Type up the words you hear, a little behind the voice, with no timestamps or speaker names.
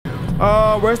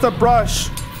Oh, where's the brush?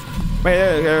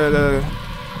 Wait,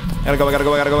 gotta go,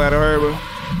 hurry.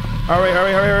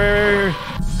 Hurry.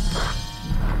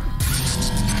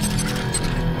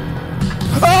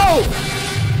 Oh!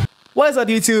 What is up,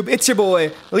 YouTube? It's your boy,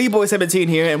 LeeBoy17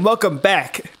 here, and welcome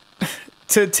back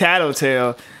to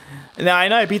Tattletail. Now, I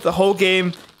know I beat the whole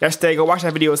game yesterday. Go watch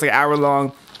that video. It's like an hour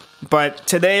long. But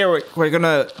today, we're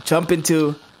gonna jump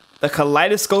into the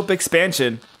Kaleidoscope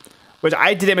expansion, which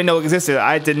I didn't even know existed.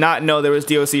 I did not know there was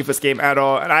DLC for this game at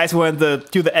all. And I just wanted to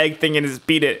do the egg thing and just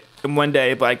beat it in one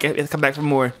day. But I get to come back for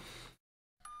more.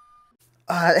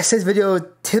 This video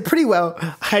did pretty well.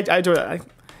 I enjoyed it.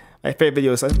 My favorite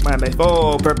video is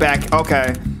oh, we're back.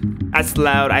 Okay, that's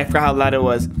loud. I forgot how loud it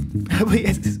was.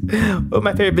 One of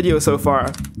my favorite videos so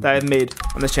far that I've made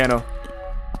on this channel.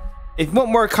 If you want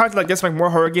more content like this, like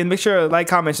more horror games, make sure to like,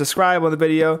 comment, subscribe on the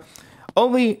video.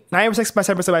 Only 96%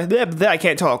 of my I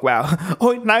can't talk. Wow,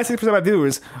 only 96% of my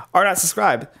viewers are not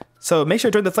subscribed. So make sure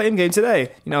to join the Flame game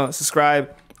today. You know, subscribe.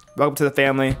 Welcome to the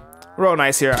family. We're all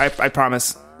nice here. I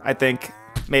promise. I think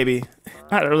maybe.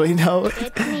 I don't really know. It's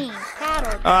me,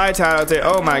 Tattletail. Hi, Tattletail.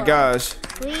 Oh my gosh.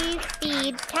 Please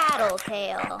feed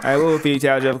Tattletail. I will feed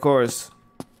Tattletail, of course.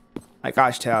 My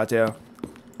gosh, Tattletail.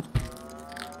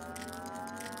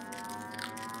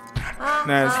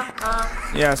 Nice.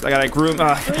 Yes, I gotta groom.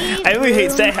 I really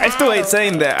hate saying. I still hate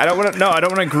saying that. I don't want to. No, I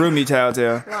don't want to groom you,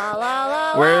 Tattletail.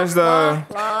 Where's the?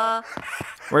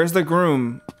 Where's the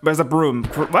groom? Where's the broom?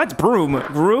 What broom?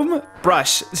 Groom?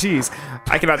 Brush. Jeez,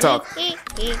 I cannot talk. Hey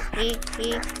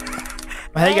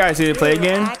guys, did you play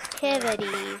again?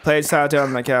 Played Tattletail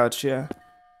on my couch. Yeah.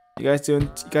 You guys doing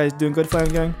good, Flame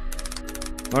Gang?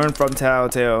 Learn from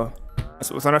Tattletail.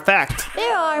 That's what's on a fact.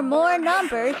 There are more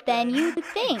numbers than you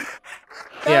think.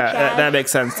 Yeah, that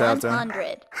makes sense, Tattletail.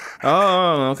 100.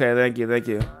 Oh, okay. Thank you.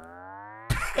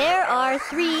 There are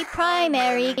 3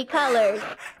 primary colors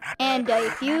and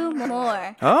a few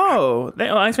more. Oh,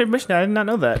 thanks for permission. I did not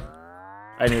know that.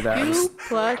 I knew that. 2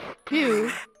 plus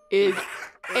 2 is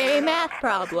a math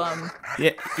problem.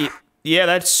 Yeah,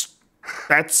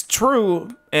 that's true.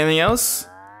 Anything else?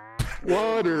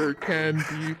 Water can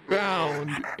be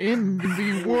found in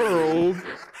the world's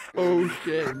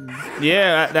oceans.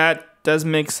 Yeah, that does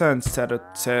make sense,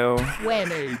 Tattletail.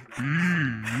 When a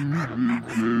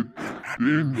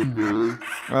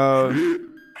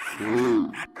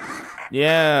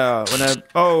yeah, when I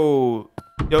yo,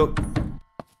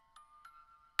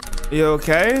 you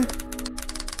okay?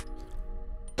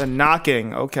 The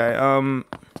knocking. Okay.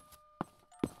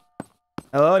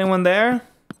 Hello, anyone there?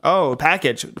 Oh,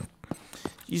 package.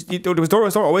 The door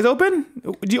was always open?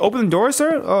 Did you open the door,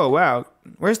 sir? Oh wow.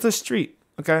 Where's the street?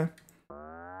 Okay.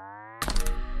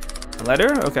 A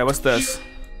letter? Okay, what's this?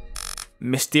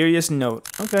 Mysterious note.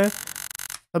 Okay.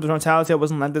 Tattletail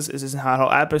wasn't like this. This isn't how it'll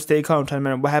happen. Stay calm. I'm trying to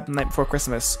remember what happened the night before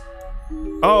Christmas.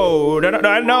 Oh, no, don't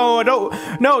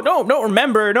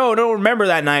remember. No, don't remember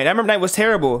that night. I remember that night was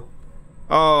terrible.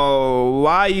 Oh,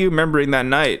 why are you remembering that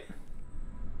night?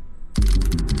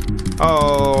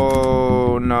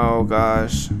 Oh, no,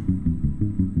 gosh.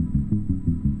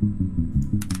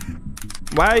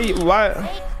 Why? Wake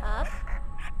up.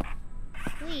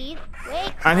 Please wake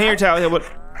up. I'm here, Tattletail. What?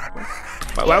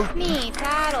 It's me,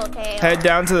 Tattletail. Head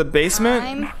down to the basement?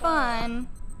 I'm fun.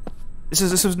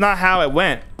 This was not how it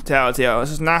went, Tattletail. This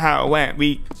is not how it went.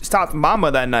 We stopped Mama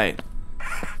that night.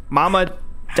 Mama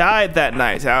died that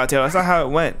night, Tattletail. That's not how it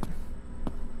went.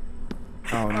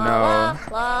 Oh no.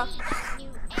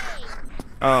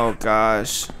 Oh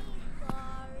gosh.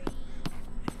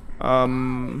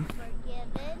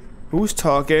 Who's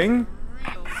talking?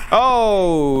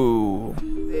 Oh.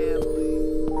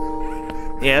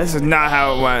 Yeah, this is not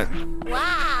how it went.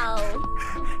 Wow.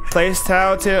 Place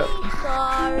Tattletail.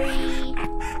 Sorry.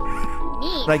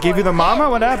 Did I give you the mama?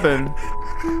 What happened?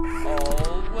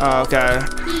 Oh, okay.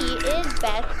 He is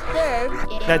best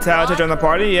served in That Tattletail joined the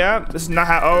party? Yeah. This is not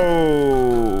how.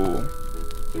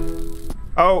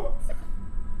 Oh.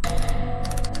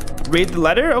 Read the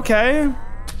letter? Okay.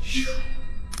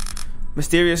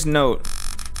 Mysterious note.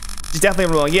 She's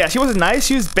definitely wrong. Yeah, she wasn't nice.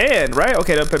 She was banned, right?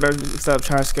 Okay, don't put stuff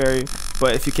trying to scary.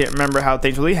 But if you can't remember how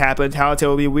things really happened, Tattletail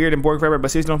will be weird and boring forever.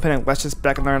 But seriously, don't panic. Let's just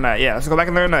back and learn that. Yeah, let's go back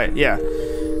and learn that. Yeah.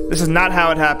 This is not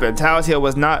how it happened. Tattletail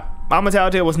was not. Mama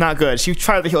Tattletail was not good. She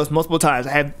tried to kill us multiple times.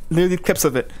 I have literally clips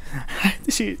of it.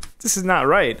 This is not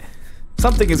right.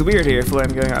 Something is weird here, Flame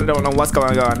Gang. I don't know what's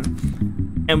going on.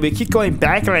 And we keep going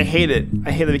back, and I hate it.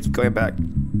 I hate that we keep going back.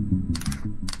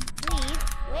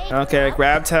 Okay,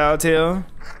 grab Tattletail.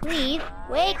 Please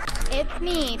wake. It's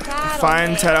me, Tattletail.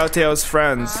 Find Tattletail's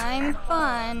friends. I'm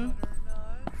fun.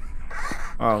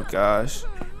 Oh gosh.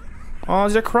 Oh,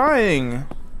 they're crying.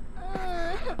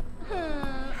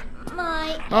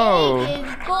 Oh. egg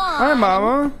is gone. Hi,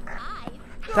 Mama.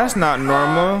 That's not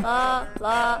normal.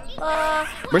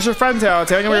 Where's your friend,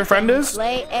 Tattletail? You know where your friend is?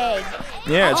 Lay eggs.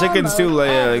 Yeah, chickens do lay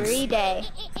eggs. Every day.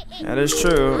 That is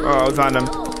true. Oh, I found him.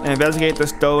 Investigate the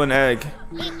stolen egg.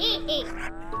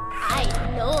 I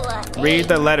stole an egg. Read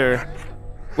the letter.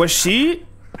 Was she?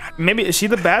 Maybe is she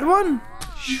the bad one?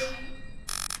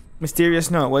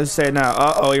 Mysterious note. What does it say now?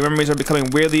 Uh-oh, your memories are becoming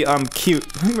weirdly cute.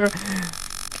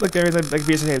 Look, there is like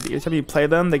every time you play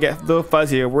them, they get a little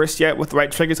fuzzier. Worse yet, with the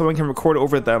right trigger, someone can record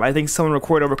over them. I think someone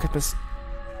recorded over Christmas.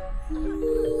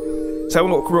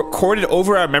 Someone recorded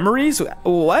over our memories?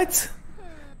 What?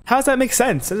 How does that make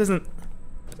sense? That's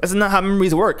not how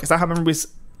memories work. It's not how memories.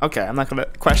 Okay, I'm not gonna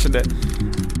question it.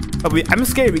 But I'm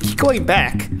scared. We keep going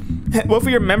back. What if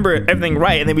we remember everything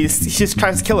right and then she just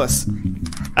tries to kill us?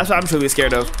 That's what I'm truly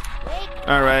scared of.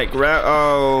 All right,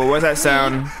 oh, what's that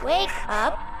sound? Wake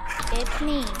up. It's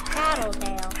me,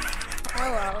 Tattletail.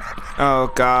 Hello. Oh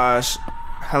gosh.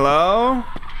 Hello?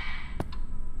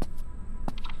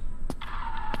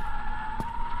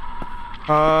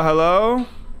 Hello?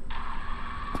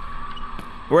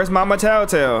 Where's Mama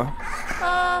Tattletail?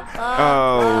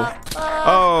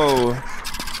 Oh.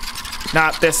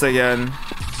 Not this again.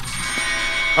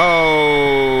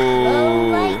 Low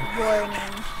light Oh.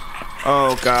 warning.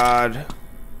 Oh god.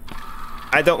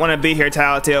 I don't want to be here,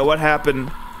 Tattletail. What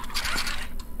happened?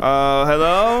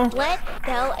 Hello? Let's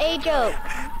tell a joke.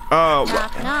 Oh,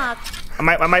 Knock, knock.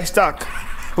 am I stuck?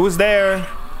 Who's there?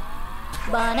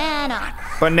 Banana.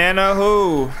 Banana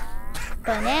who?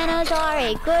 Bananas are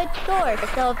a good source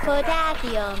of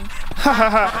potassium.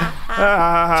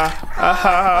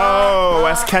 Oh,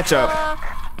 that's ketchup.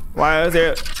 Why are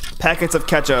there packets of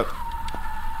ketchup?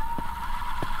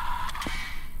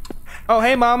 Oh,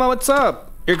 hey, Mama, what's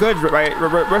up? You're good, right?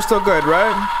 We're still good,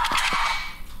 right?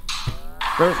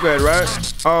 We're good,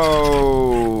 right?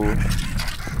 Oh.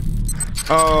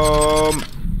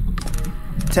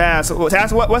 Task.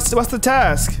 Task. What's the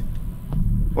task?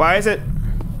 Why is it?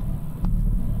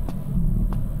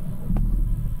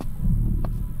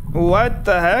 What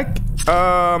the heck?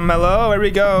 Hello. Where we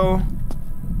go?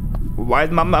 Why is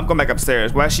Mama? I'm going back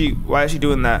upstairs. Why is she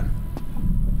doing that?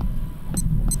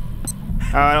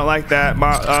 I don't like that.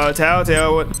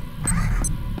 Tattletail. What?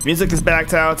 Music is back.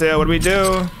 Tattletail. What do we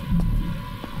do?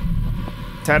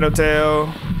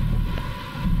 Tattletail.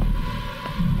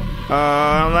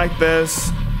 I don't like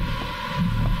this.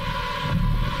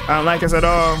 I don't like this at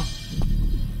all.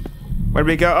 Where'd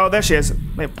we go? Oh, there she is.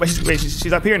 Wait,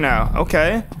 she's up here now.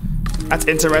 Okay, that's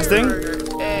interesting.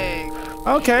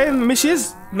 Okay,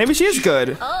 maybe she is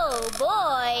good. Oh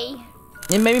boy.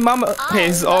 And maybe Mama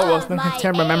pays all love well, my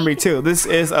camera memory too. This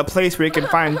is a place where you can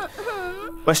find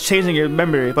what's changing your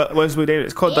memory, but what's we did?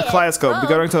 It's called the Kaleidoscope. We're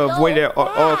going to avoid it at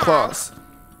all costs.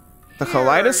 The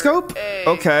Kaleidoscope?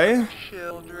 Okay.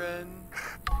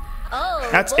 Oh,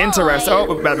 That's boy. interesting.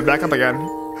 Oh, back up again.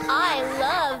 I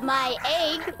love my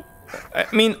egg. I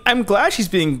mean, I'm glad she's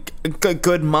being a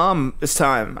good mom this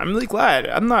time. I'm really glad.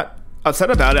 I'm not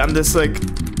upset about it. I'm just like,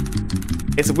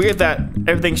 it's weird that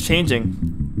everything's changing.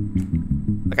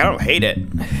 Like, I don't hate it.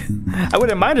 I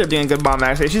wouldn't mind her being a good mom,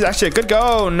 actually. She's actually a good go.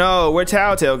 Oh, no, where'd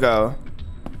Tattletail go?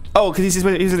 Oh, because he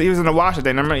was in the wash that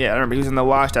day. Remember? Yeah, I remember he was in the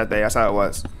wash that day. That's how it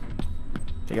was.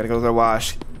 You gotta go to the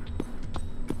wash.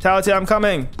 Tattletail, I'm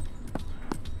coming.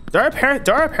 Do our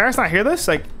parents not hear this?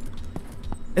 Like,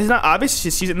 is it not obvious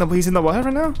he's in the water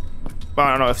right now? Well, I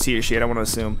don't know if he or she. I don't want to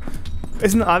assume.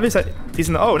 Isn't it obvious that he's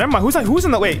in the? Oh, never mind. Who's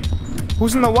in the? Wait,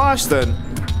 who's in the wash then?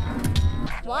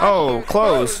 Wash Oh, your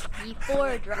clothes.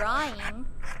 Before drying.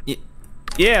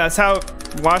 Yeah, that's how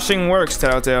washing works,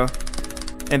 Tattletail.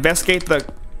 Investigate the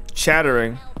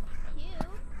chattering.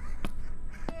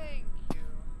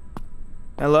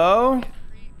 Hello?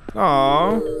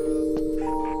 Aww.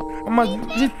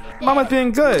 Mama's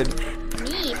being good.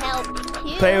 Need help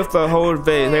too. Play with the whole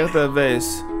vase. Play with the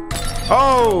vase.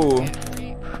 Oh!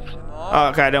 Oh,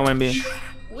 okay, I don't want to be.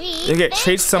 You get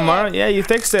treats tomorrow? Yeah, you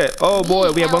fixed it. Oh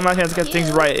boy, we have one last chance to get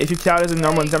things right. If you count as a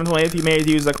normal in 728, you may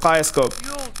use the Kaleidoscope.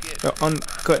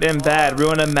 Good and bad,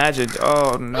 ruin and magic.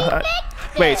 Oh no.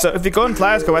 Wait, so if you go in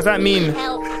Kaleidoscope, does that mean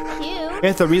you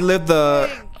have to relive the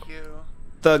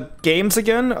games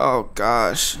again? Oh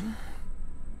gosh.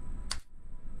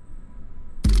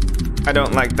 I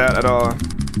don't like that at all.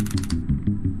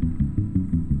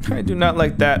 I do not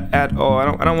like that at all. I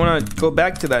don't want to go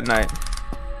back to that night.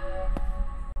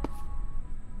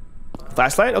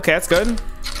 Flashlight? Okay, that's good.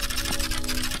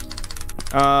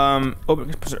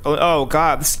 Oh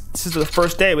god, this is the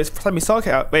first day. It was the first time we saw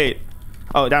it. Wait.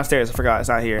 Oh, downstairs. I forgot. It's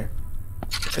not here.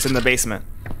 It's in the basement.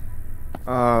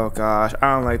 Oh gosh,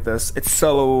 I don't like this. It's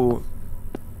so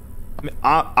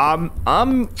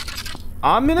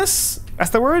Ominous?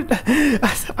 That's the word? I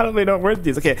don't really know what word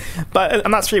these. Okay, but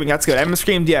I'm not screaming. That's good. I haven't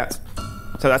screamed yet,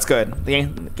 so that's good. The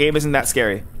game isn't that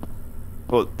scary.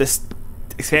 Well, this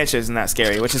expansion isn't that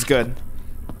scary, which is good.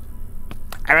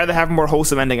 I'd rather have a more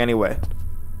wholesome ending anyway,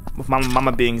 with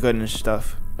mama being good and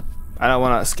stuff. I don't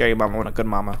want a scary mama. I want a good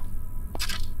mama.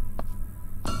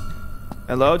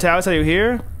 Hello, Taos, are you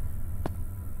here?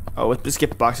 Oh, this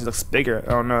gift box looks bigger.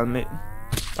 Oh no,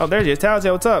 oh there she is. Taos,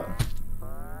 what's up?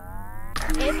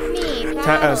 It's me,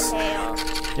 Taos.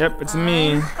 Tattletail. Yep, it's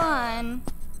me. Fun.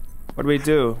 What do we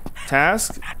do?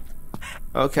 Task?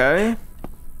 Okay.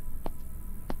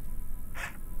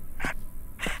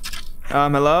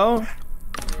 Hello?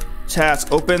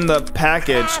 Task, open the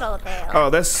package. Tattletail. Oh,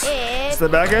 this is the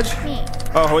package? Me.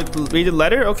 Oh, read the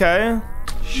letter? Okay.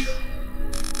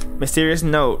 Mysterious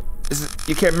note.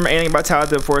 You can't remember anything about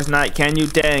Tattletail before it's night, can you?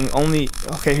 Dang, only...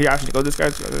 Okay, here, actually, go this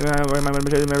guy.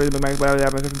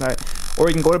 Or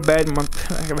you can go to bed.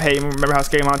 Hey, remember how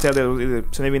scary Mom Tattletail was either,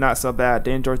 so maybe not so bad.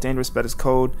 Dangerous, but it's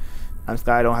cold. I'm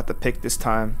glad I don't have to pick this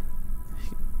time.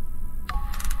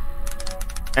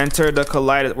 Enter the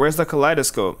kaleidoscope. Where's the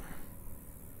kaleidoscope?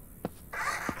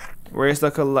 Where's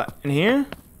the in here?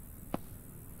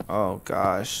 Oh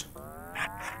gosh.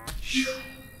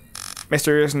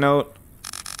 Mysterious note.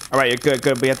 Alright, you're good,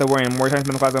 but you have to worry. More times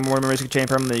in the class, the more memories you can change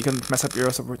permanently. You can mess up your...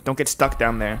 Don't get stuck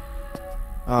down there.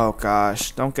 Oh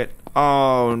gosh. Don't get...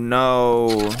 Oh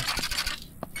no.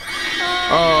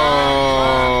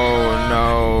 Oh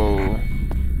no.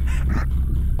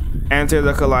 Enter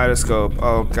the kaleidoscope.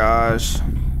 Oh gosh.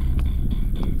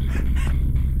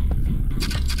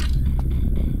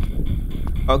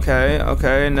 Okay,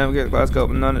 navigate the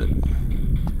kaleidoscope. None.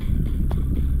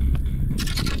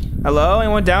 Hello?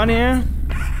 Anyone down here?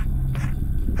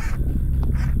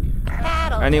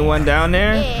 Anyone down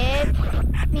there?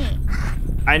 It's me.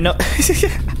 I know.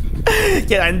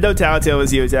 Yeah, I know Tattletail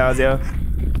was you, Tattletail.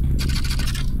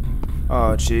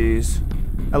 Oh, jeez.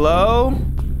 Hello?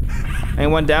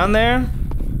 Anyone down there?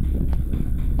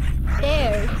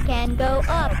 Stairs can go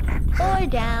up or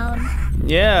down.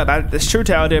 Yeah, that's true,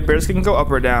 Tattletail. Bears can go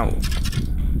up or down.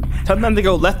 Sometimes they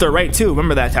go left or right, too.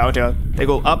 Remember that, Tattletail. They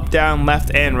go up, down, left,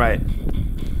 and right.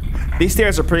 These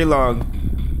stairs are pretty long.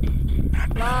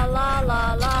 La la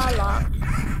la la la.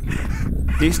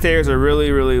 These stairs are really,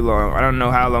 really long. I don't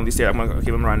know how long these stairs. I'm gonna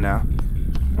keep them running now.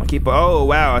 I'm gonna keep. Oh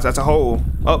wow, that's a hole.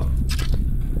 Oh,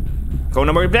 go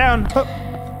number down.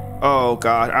 Oh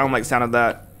god, I don't like the sound of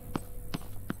that.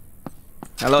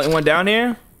 Hello, anyone down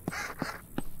here?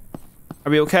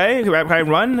 Are we okay? Can I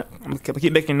run? I'm gonna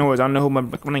keep making noise. I don't know who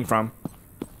I'm running from.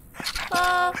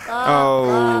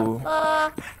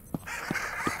 Oh,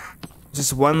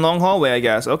 just one long hallway, I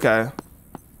guess. Okay,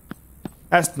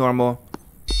 that's normal.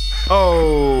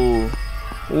 Oh,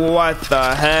 what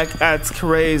the heck? That's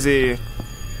crazy.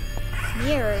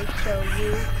 Mirrors show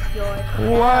you your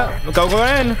What? Go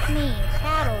in. Me,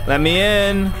 Tattletail. Let me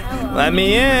in. Hello. Let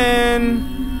me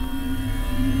in.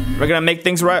 We're gonna make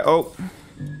things right. Oh,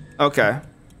 okay.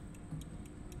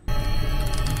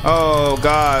 Oh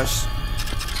gosh.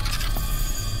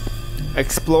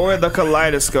 Explore the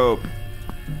kaleidoscope.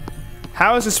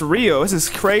 How is this real? This is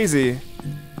crazy.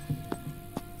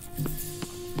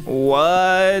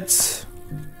 What?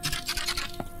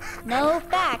 No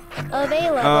fact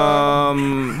available.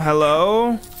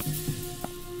 Hello?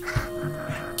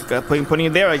 Got putting you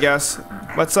there, I guess.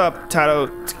 What's up, Tato?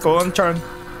 Go on, turn.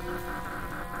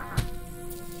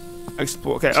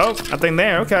 Explore. Okay. Oh, nothing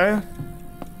there. Okay.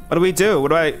 What do we do? What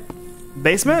do I?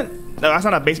 Basement? No, that's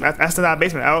not a basement. That's not a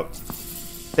basement. Out.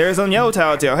 There's a yellow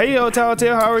Tattletail. Hey, yellow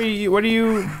Tattletail. How are you? What are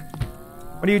you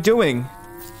doing?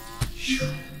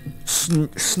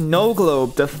 Snow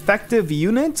globe defective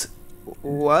unit?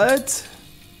 What?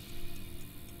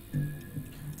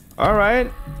 All right.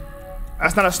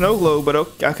 That's not a snow globe, but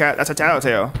okay, that's a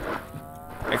Tattletail.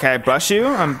 Okay, I brush you.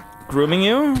 I'm grooming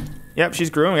you. Yep, she's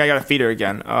grooming. I gotta feed her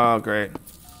again. Oh, great.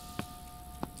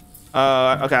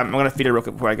 Okay, I'm gonna feed her real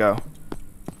quick before I go.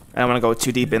 I don't want to go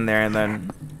too deep in there, and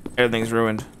then everything's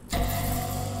ruined.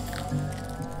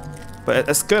 But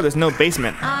that's good. There's no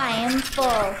basement. I am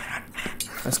full.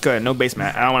 That's good. No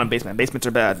basement. I don't want a basement. Basements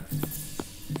are bad.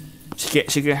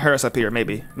 She can hurt us up here,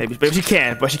 maybe. Maybe she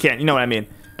can, but she can't. You know what I mean.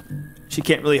 She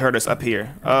can't really hurt us up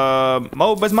here.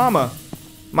 Oh, where's Mama?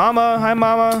 Mama, hi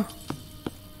Mama.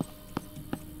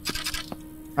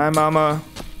 Hi Mama.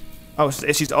 Oh,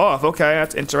 she's off. Okay,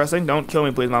 that's interesting. Don't kill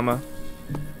me, please, Mama.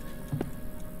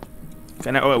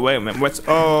 Okay, now, oh, wait a minute. What's...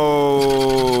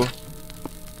 Oh.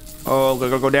 Oh,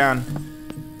 go down.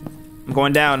 I'm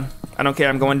going down. I don't care.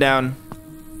 I'm going down.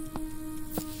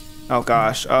 Oh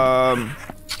gosh.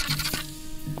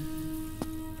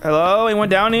 Hello? Anyone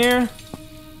down here?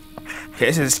 Okay,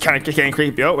 this is kind of getting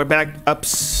creepy. Oh, we're back up.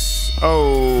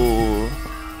 Oh.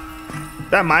 Is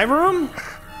that my room?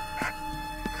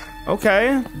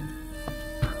 Okay.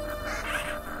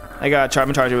 I gotta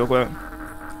charge it real quick.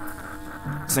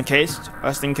 Just in case.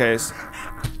 Just in case.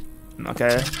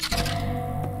 Okay.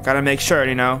 Gotta make sure,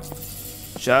 you know.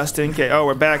 Just in case. Oh,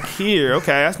 we're back here.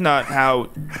 Okay, that's not how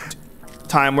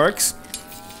time works.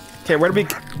 Okay, where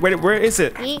is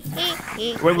it?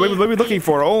 What are we looking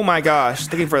for? Oh my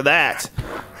gosh, looking for that.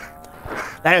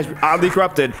 That is oddly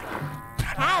corrupted.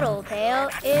 Tattletail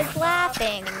is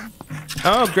laughing.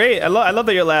 Oh, great. I love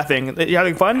that you're laughing. You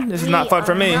having fun? This is not fun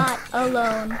for me. Not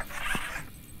alone.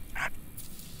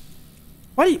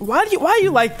 Why do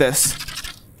you like this?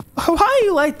 Why do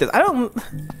you like this? I don't.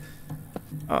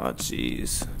 Oh,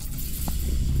 jeez.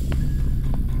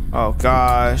 Oh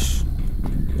gosh.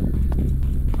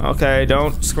 Okay,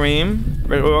 don't scream.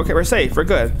 We're okay. We're safe. We're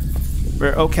good.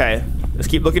 We're okay. Just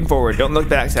keep looking forward. Don't look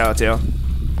back, Tattletail.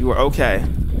 You are okay.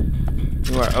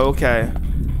 You are okay.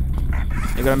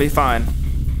 You're gonna be fine.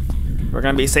 We're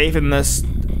gonna be safe in this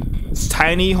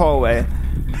tiny hallway.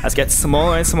 Let's get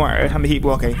smaller and smaller every time we keep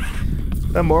walking.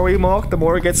 The more we walk, the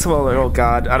more it gets smaller. Oh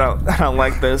God, I don't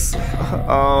like this.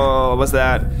 Oh, what's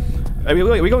that? Are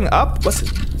we going up? What's?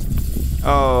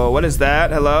 Oh, what is that?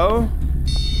 Hello?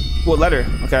 What letter?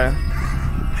 Okay.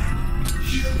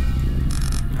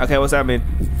 Okay, what's that mean?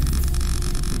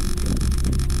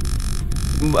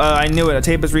 I knew it. A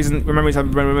tape is reason. Remember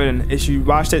something. If you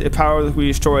watched it, power will be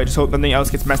destroyed. Just hope nothing else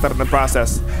gets messed up in the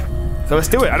process. So let's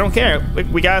do it. I don't care.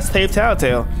 We gotta save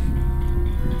Tattletail.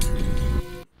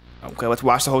 Okay, let's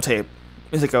watch the whole tape.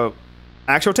 Is it a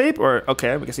actual tape or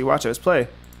okay? We can see. Watch it. Let's play.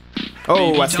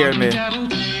 Oh, that scared me.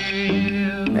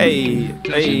 Hey,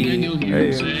 hey.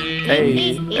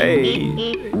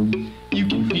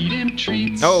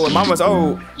 Oh, and Mama's.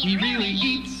 Oh.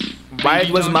 Why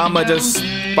was Mama just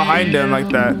behind him like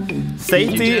that?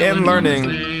 Safety and learning.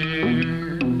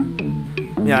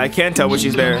 Yeah, I can't tell when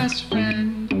she's there.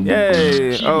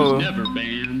 Yay! Oh.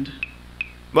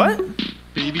 What?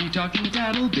 Baby talking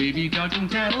tattle, baby talking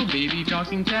tattle, baby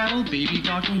talking tattle, baby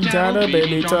talking tattle,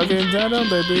 baby talking tattle,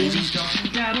 baby. Baby talking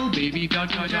tattle, baby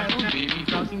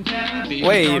talking tattle.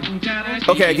 Wait.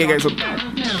 Okay, guys. So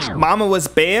Mama was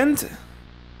banned.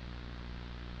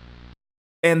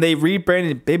 And they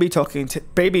rebranded Baby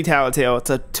Tattletail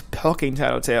to Talking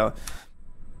Tattletail.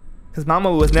 Because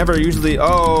Mama was never usually.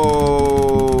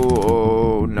 Oh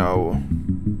no.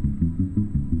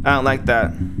 I don't like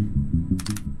that.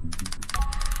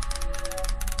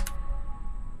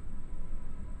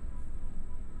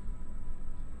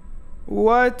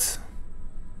 What?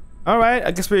 Alright,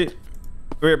 I guess we're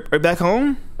back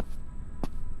home?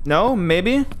 No?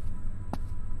 Maybe?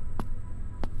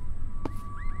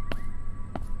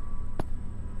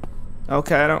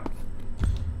 Okay, I don't.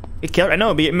 Be careful. I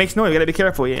know, it makes noise. You gotta be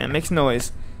careful. Yeah, it makes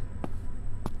noise.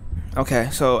 Okay,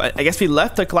 so I guess we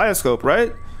left the Kaleidoscope,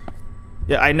 right?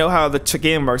 Yeah, I know how the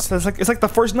game works. It's like the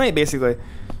first night, basically.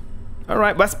 All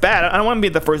right, that's bad. I don't want to be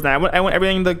the first night. I want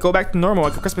everything to go back to normal,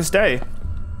 like Christmas Day.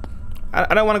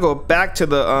 I don't want to go back to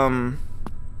the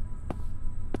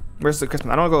Where's the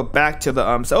Christmas? I don't want to go back to the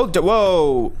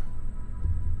whoa.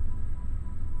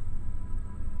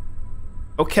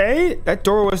 Okay, that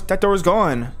door was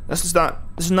gone. This is not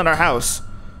our house.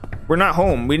 We're not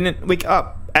home. We didn't wake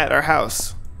up at our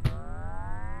house.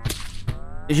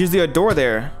 There's usually a door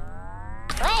there.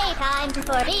 Playtime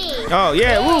for me. Oh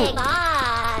yeah, woo!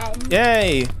 On.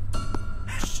 Yay!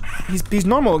 He's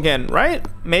normal again, right?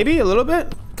 Maybe a little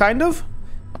bit, kind of.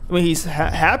 I mean, he's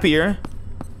happier.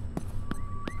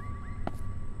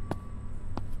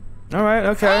 All right,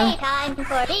 okay. Playtime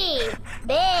for me.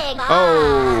 Big on.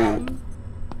 Oh.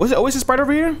 Was it always a sprite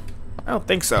over here? I don't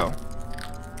think so.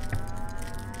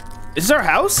 Is this our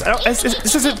house?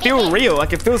 This doesn't feel real.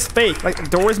 Like it feels fake. Like the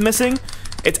door is missing.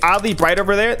 It's oddly bright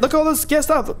over there. Look at all this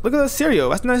stuff. Look at the cereal.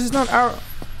 This is not our.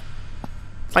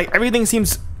 Like everything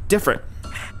seems different.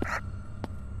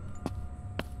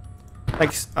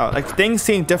 Like things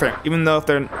seem different, even though if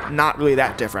they're not really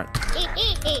that different.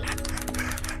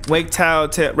 Wake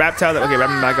Tattletail, wrap Tattletail. Okay, wrap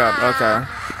him back up. Okay.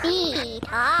 Be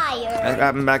tired. Let's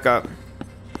wrap him back up.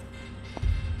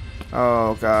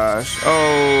 Oh gosh.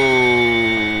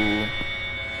 Oh.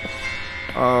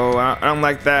 Oh, I don't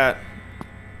like that.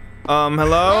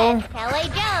 Hello? Let's tell a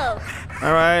joke.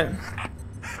 All right.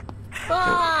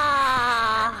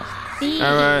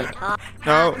 All right.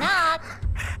 No. Knock.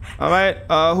 All right.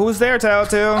 Who's there,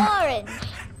 Tattletail? Orange.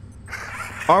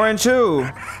 Orange who?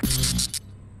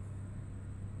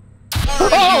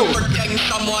 Oh! killing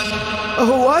someone.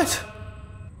 Oh, what?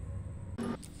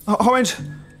 Orange.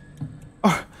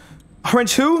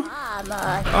 Orange who?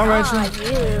 Mama Orange. saw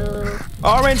you.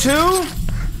 Orange who?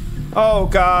 Oh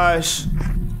gosh.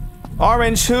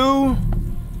 Orange who?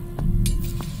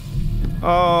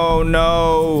 Oh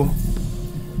no.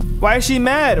 Why is she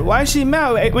mad? Why is she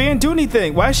mad? We didn't do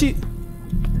anything. Why is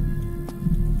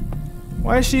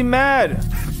she mad?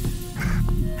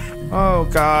 Oh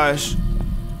gosh.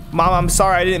 Mama, I'm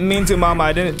sorry. I didn't mean to, Mama.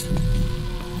 I didn't.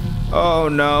 Oh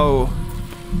no.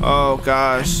 Oh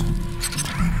gosh.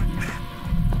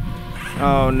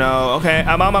 Oh no. Okay,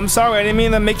 Mom, I'm sorry. I didn't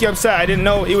mean to make you upset. I didn't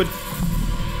know it would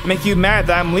make you mad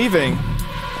that I'm leaving.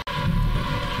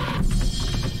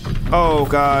 Oh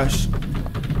gosh.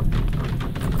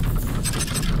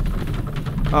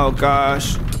 Oh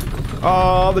gosh. Oh,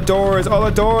 all the doors. All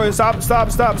the doors. Stop,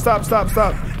 stop, stop, stop, stop,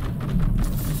 stop.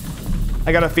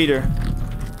 I gotta feed her.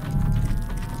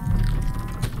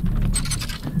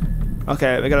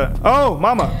 Okay, we gotta. Oh,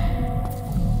 Mama.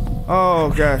 Oh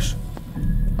gosh.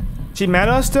 She mad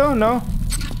at us still? No.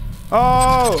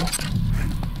 Oh.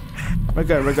 We're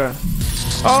good. We're good.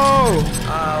 Oh.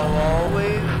 I'll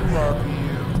always love you.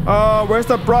 Oh, where's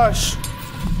the brush?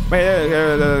 Wait,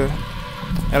 there.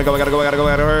 Gotta go. Gotta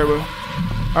hurry.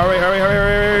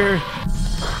 Hurry.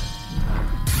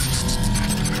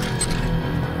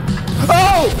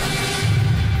 Oh!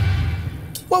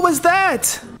 What was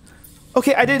that?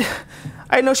 Okay, I didn't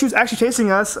know she was actually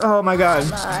chasing us. Oh my god.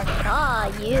 Mama saw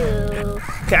you.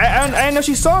 Okay, I didn't know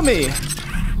she saw me.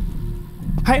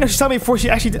 I didn't know she saw me before she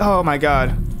actually did. Oh my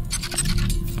god.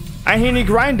 I hear any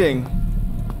grinding.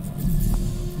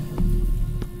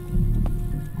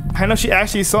 I didn't know she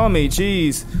actually saw me.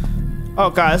 Jeez. Oh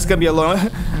god, this is gonna be a long.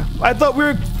 I thought we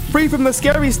were free from the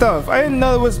scary stuff. I didn't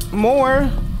know there was more.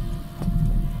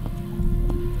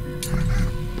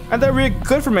 I thought we were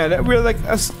good from it. That we were like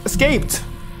escaped.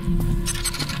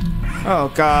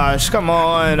 Oh gosh, come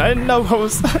on. I didn't know I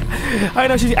didn't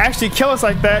know she'd actually kill us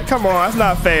like that. Come on, that's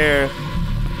not fair.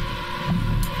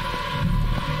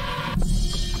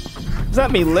 Just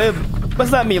let me live.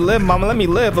 Just let me live, Mama. Let me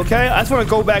live, okay? I just want to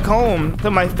go back home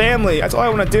to my family. That's all I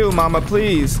want to do, Mama,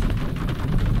 please.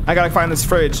 I gotta find this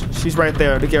fridge. She's right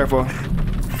there. Be careful.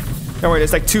 Don't worry,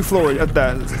 it's like 2 floors at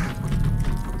that.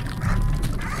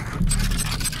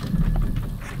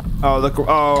 Oh, look.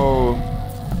 Oh.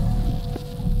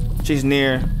 She's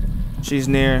near. She's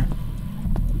near.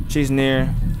 She's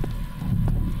near.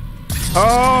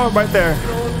 Oh, right there.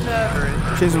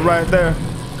 She's right there.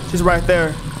 She's right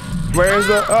there. Where's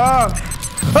the... Oh!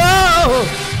 Oh!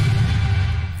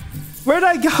 Where'd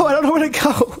I go? I don't know where to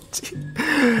go.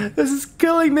 This is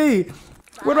killing me.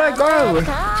 Where do I go?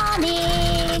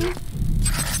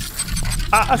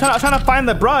 I was trying to find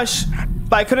the brush,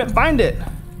 but I couldn't find it.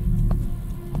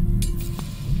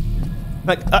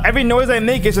 Like, every noise I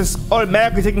make is just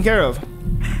automatically taken care of.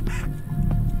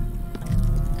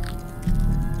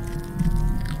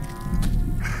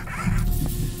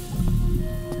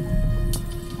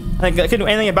 I can't do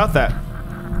anything about that.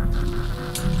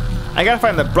 I gotta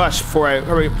find the brush before I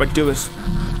do this.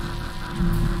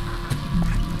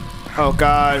 Oh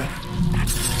god.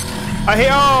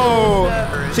 Oh!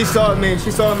 She saw me. She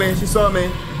saw me. She saw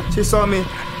me. She saw me.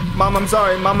 Mom, I'm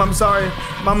sorry. Mom, I'm sorry.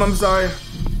 Mom, I'm sorry.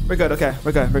 We're good. Okay,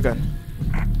 we're good. We're good.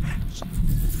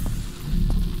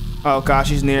 Oh gosh,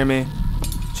 she's near me.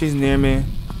 She's near me.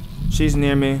 She's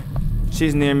near me.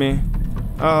 She's near me.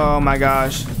 Oh my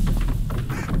gosh.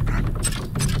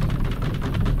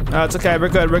 No, it's okay. We're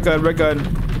good. We're good. We're good.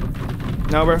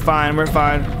 No, we're fine. We're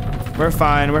fine. We're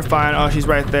fine. We're fine. Oh, she's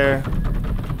right there.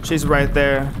 She's right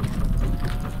there.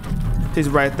 She's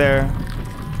right there.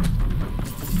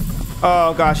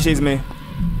 Oh gosh, she sees me.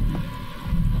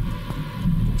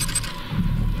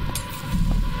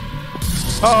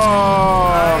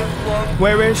 Oh,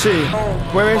 where is she?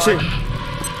 Where is she?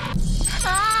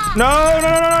 No, no,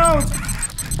 no, no, no.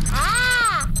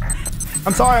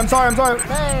 I'm sorry, I'm sorry, I'm sorry.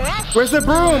 Where's the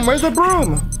broom? Where's the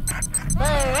broom?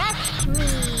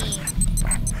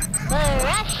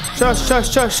 Shush, shush,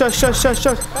 shush, shush, shush, shush,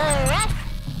 shush.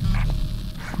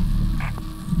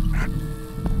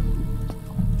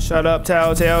 Shut up,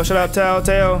 Tattletail. Shut up,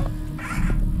 Tattletail.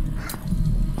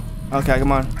 Okay,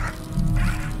 come on.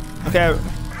 Okay.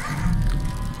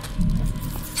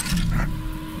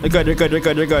 You're good, you're good, you're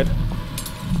good, you're good.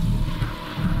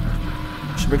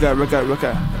 We're good, we're good, we're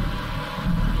good.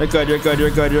 You're good, you're good,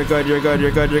 you're good, you're good, you're good,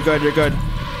 you're good, you're good, you're good.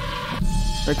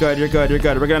 You're good, you're good, you're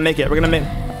good. We're gonna make it, we're gonna make...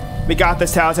 We got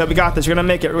this, Tattletail, we got this. We're gonna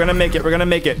make it, we're gonna make it, we're gonna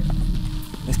make it.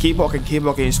 Just keep walking,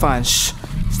 it's fine. Shh.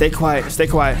 Stay quiet, stay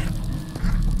quiet.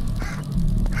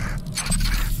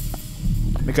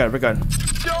 We're good, we're good.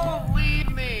 Don't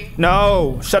leave me.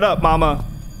 No, shut up, Mama.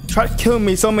 Try to kill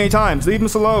me so many times. Leave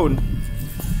us alone.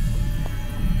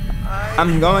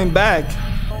 I'm going back.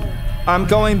 I'm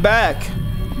going back.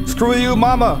 Screw you,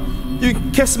 Mama. You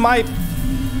can kiss my...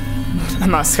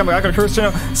 I'm not coming. I got a curse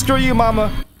channel. Screw you,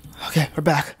 Mama. Okay, we're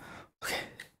back. Okay.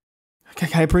 Okay,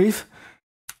 can I breathe?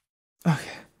 Okay.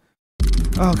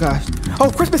 Oh gosh. Oh,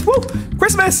 Christmas! Woo!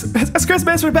 Christmas! It's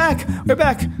Christmas! We're back! We're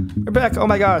back! We're back! Oh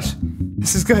my gosh.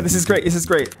 This is good. This is great. This is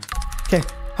great. Okay.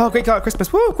 Oh, great God,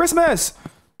 Christmas. Woo! Christmas!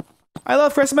 I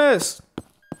love Christmas!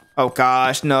 Oh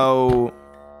gosh, no.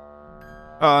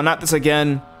 Oh, not this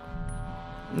again.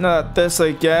 Not this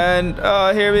again.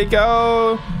 Oh, here we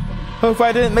go. Hope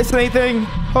I didn't miss anything.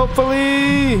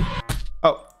 Hopefully.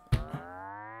 Oh.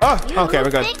 Oh, okay, we're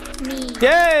good. Fixed me.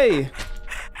 Yay!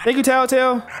 Thank you,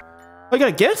 Tattletail. Oh, you got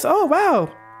a gift? Oh, wow.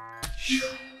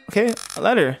 Okay, a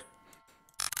letter.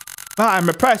 Wow, I'm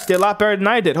impressed. You did a lot better than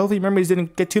I did. Hopefully memories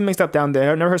didn't get too mixed up down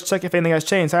there. I never heard to check if anything has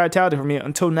changed. Sorry, Tattletail for me.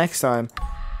 Until next time.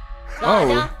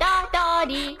 Oh.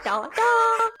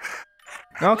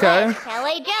 Okay. Let's tell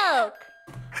a joke.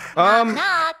 Um,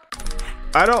 Knock.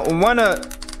 I don't wanna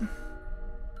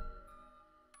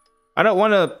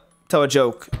tell a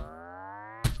joke.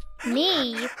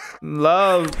 Me.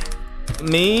 Love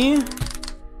me?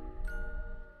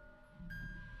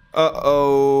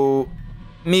 Uh-oh.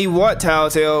 Me what,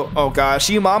 Tattletail? Oh gosh,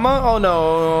 you Mama? Oh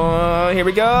no. Here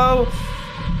we go.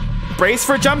 Brace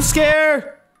for jump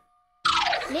scare.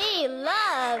 Me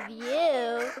love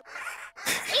you.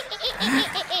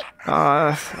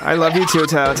 I love you too,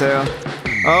 Tattletail.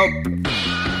 Oh.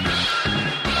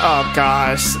 Oh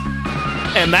gosh.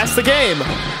 And that's the game.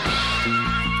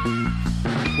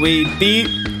 We beat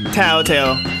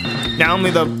Tattletail. Not only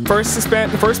the first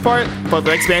part, but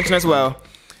the expansion as well.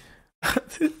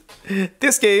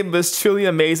 This game was truly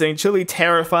amazing, truly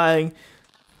terrifying.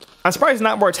 I'm surprised there's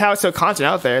not more Tattletail content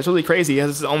out there. It's really crazy.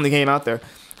 It's the only game out there.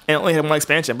 And it only had one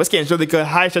expansion. But this game's really good.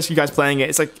 Highly suggest you guys playing it.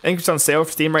 It's like, I think it's on sale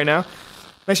for Steam right now.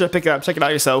 Make sure to pick it up. Check it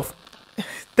out yourself.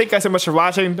 Thank you guys so much for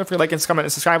watching. Don't forget to like, comment,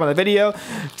 and subscribe on the video.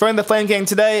 Join the Flame Gang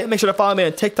today. Make sure to follow me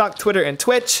on TikTok, Twitter, and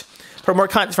Twitch for more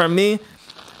content from me.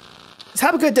 Just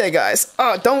have a good day, guys.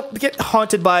 Don't get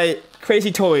haunted by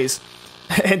crazy toys.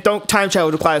 And don't time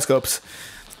travel to Kaleidoscopes.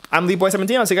 I'm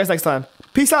LeeBoy17. I'll see you guys next time.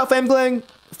 Peace out, Flame Gang.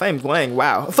 Flame Gang,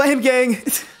 wow. Flame Gang.